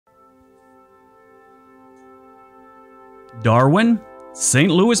Darwin,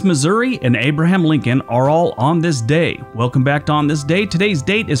 St. Louis, Missouri, and Abraham Lincoln are all on this day. Welcome back to On This Day. Today's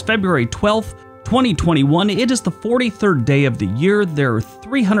date is February 12th, 2021. It is the 43rd day of the year. There are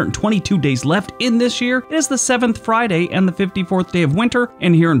 322 days left in this year. It is the 7th Friday and the 54th day of winter,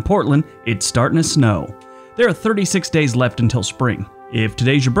 and here in Portland, it's starting to snow. There are 36 days left until spring. If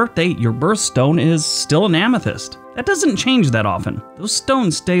today's your birthday, your birthstone is still an amethyst. That doesn't change that often. Those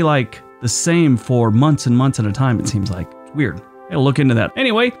stones stay like the same for months and months at a time, it seems like. It's weird. I'll look into that.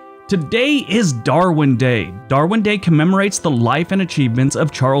 Anyway, today is Darwin Day. Darwin Day commemorates the life and achievements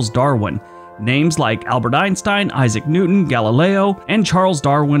of Charles Darwin. Names like Albert Einstein, Isaac Newton, Galileo, and Charles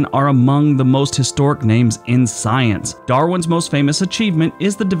Darwin are among the most historic names in science. Darwin's most famous achievement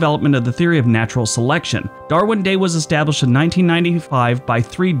is the development of the theory of natural selection. Darwin Day was established in 1995 by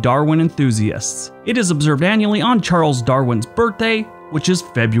 3 Darwin enthusiasts. It is observed annually on Charles Darwin's birthday, which is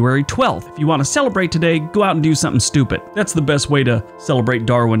February 12th. If you want to celebrate today, go out and do something stupid. That's the best way to celebrate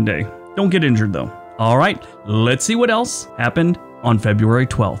Darwin Day. Don't get injured though. All right, let's see what else happened on February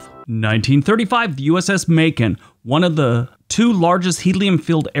 12th. 1935, the USS Macon, one of the 2 largest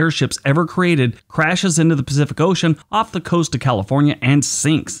helium-filled airships ever created, crashes into the Pacific Ocean off the coast of California and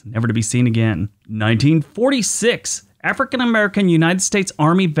sinks, never to be seen again. 1946, African-American United States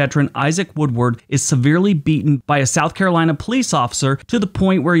Army veteran Isaac Woodward is severely beaten by a South Carolina police officer to the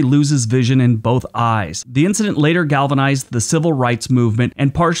point where he loses vision in both eyes. The incident later galvanized the civil rights movement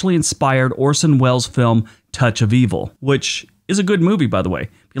and partially inspired Orson Welles' film Touch of Evil, which is a good movie, by the way.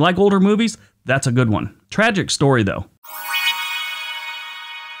 If you like older movies, that's a good one. Tragic story, though.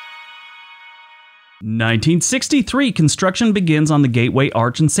 1963, construction begins on the Gateway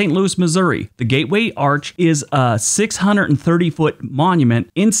Arch in St. Louis, Missouri. The Gateway Arch is a 630-foot monument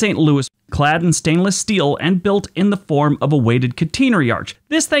in St. Louis, clad in stainless steel and built in the form of a weighted catenary arch.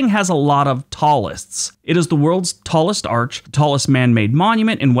 This thing has a lot of tallists. It is the world's tallest arch, the tallest man-made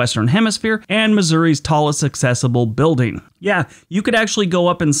monument in Western Hemisphere, and Missouri's tallest accessible building. Yeah, you could actually go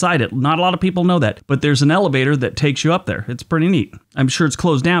up inside it. Not a lot of people know that, but there's an elevator that takes you up there. It's pretty neat. I'm sure it's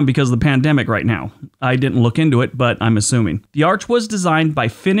closed down because of the pandemic right now. I didn't look into it, but I'm assuming. The arch was designed by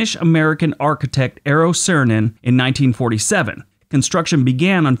Finnish-American architect Eero Saarinen in 1947. Construction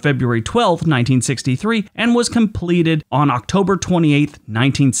began on February 12, 1963, and was completed on October 28,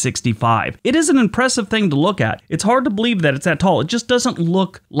 1965. It is an impressive thing to look at. It's hard to believe that it's that tall. It just doesn't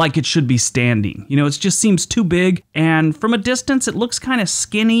look like it should be standing. You know, it just seems too big, and from a distance, it looks kind of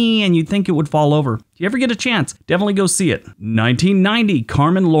skinny, and you'd think it would fall over. If you ever get a chance, definitely go see it. 1990,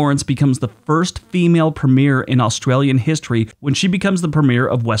 Carmen Lawrence becomes the first female premier in Australian history when she becomes the premier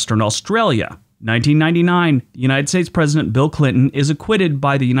of Western Australia. 1999, the United States President Bill Clinton is acquitted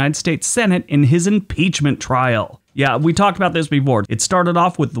by the United States Senate in his impeachment trial. Yeah, we talked about this before. It started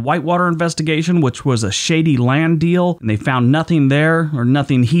off with the Whitewater investigation, which was a shady land deal, and they found nothing there, or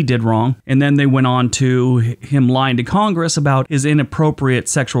nothing he did wrong. And then they went on to him lying to Congress about his inappropriate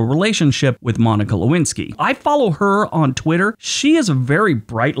sexual relationship with Monica Lewinsky. I follow her on Twitter. She is a very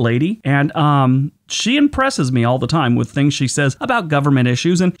bright lady, and she impresses me all the time with things she says about government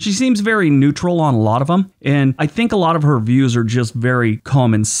issues, and she seems very neutral on a lot of them. And I think a lot of her views are just very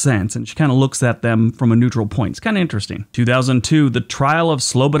common sense, and she kind of looks at them from a neutral point. It's kind of interesting. 2002, the trial of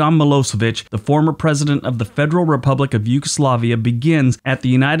Slobodan Milosevic, the former president of the Federal Republic of Yugoslavia, begins at the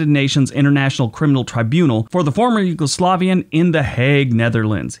United Nations International Criminal Tribunal for the former Yugoslavian in The Hague,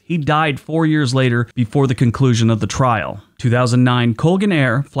 Netherlands. He died 4 years later before the conclusion of the trial. 2009, Colgan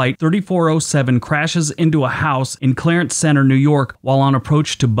Air Flight 3407 crashes into a house in Clarence Center, New York, while on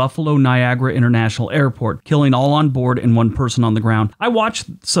approach to Buffalo Niagara International Airport, killing all on board and 1 person on the ground. I watched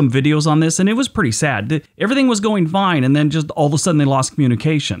some videos on this, and it was pretty sad. Everything was going fine, and then just all of a sudden they lost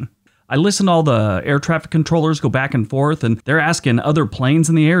communication. I listened to all the air traffic controllers go back and forth, and they're asking other planes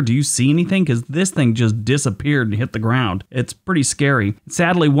in the air, do you see anything? Because this thing just disappeared and hit the ground. It's pretty scary.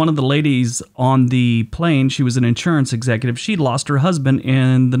 Sadly, one of the ladies on the plane, she was an insurance executive, she lost her husband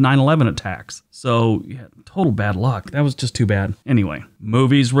in the 9/11 attacks. So, yeah, total bad luck. That was just too bad. Anyway,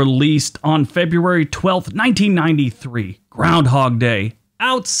 movies released on February 12th, 1993. Groundhog Day.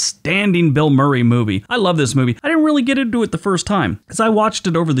 Outstanding Bill Murray movie. I love this movie. I didn't really get into it the first time. As I watched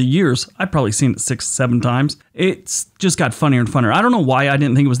it over the years, I've probably seen it 6, 7 times. It's just got funnier and funnier. I don't know why I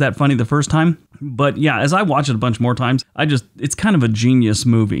didn't think it was that funny the first time, but yeah, as I watch it a bunch more times, it's kind of a genius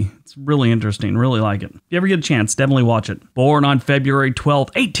movie. It's really interesting, really like it. If you ever get a chance, definitely watch it. Born on February 12th,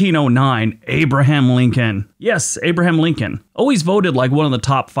 1809, Abraham Lincoln. Yes, Abraham Lincoln. Always voted like one of the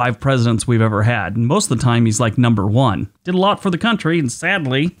top 5 presidents we've ever had, and most of the time he's like number 1. Did a lot for the country, and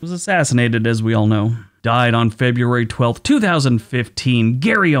sadly, was assassinated, as we all know. Died on February 12th, 2015,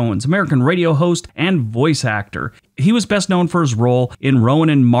 Gary Owens, American radio host and voice actor. He was best known for his role in Rowan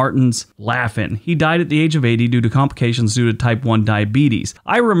and Martin's Laugh-In. He died at the age of 80 due to complications due to type 1 diabetes.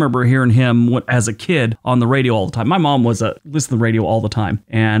 I remember hearing him as a kid on the radio all the time. My mom listened to the radio all the time,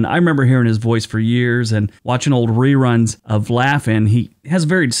 and I remember hearing his voice for years and watching old reruns of Laugh-In. He has a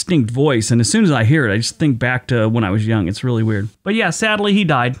very distinct voice, and as soon as I hear it, I just think back to when I was young. It's really weird. But yeah, sadly, he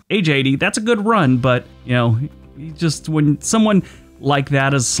died, age 80. That's a good run, but, you know, just when someone like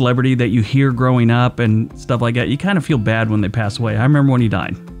that as a celebrity that you hear growing up and stuff like that, you kind of feel bad when they pass away. I remember when he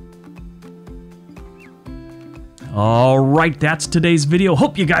died. All right, that's today's video.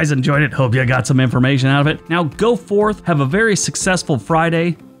 Hope you guys enjoyed it. Hope you got some information out of it. Now go forth, have a very successful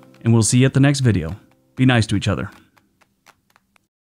Friday, and we'll see you at the next video. Be nice to each other.